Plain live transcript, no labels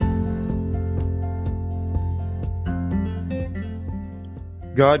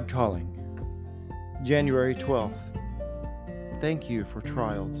God Calling, January 12th. Thank you for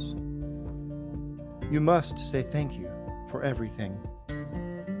trials. You must say thank you for everything,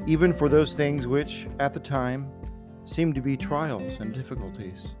 even for those things which, at the time, seem to be trials and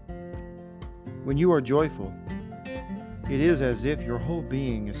difficulties. When you are joyful, it is as if your whole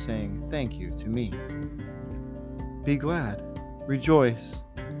being is saying thank you to me. Be glad, rejoice.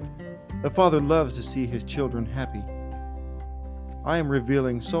 The Father loves to see His children happy. I am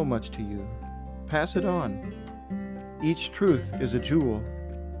revealing so much to you. Pass it on. Each truth is a jewel.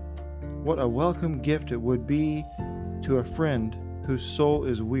 What a welcome gift it would be to a friend whose soul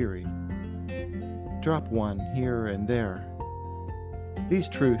is weary. Drop one here and there. These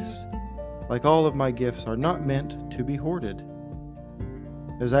truths, like all of my gifts, are not meant to be hoarded.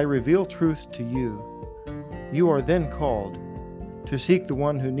 As I reveal truth to you, you are then called to seek the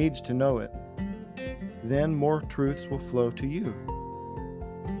one who needs to know it. Then more truths will flow to you.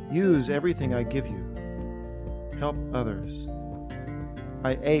 Use everything I give you. Help others.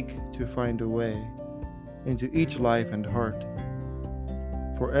 I ache to find a way into each life and heart,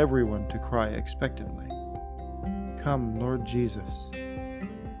 for everyone to cry expectantly, "Come, Lord Jesus."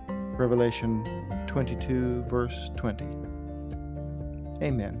 Revelation 22, verse 20.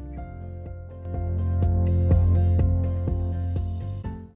 Amen.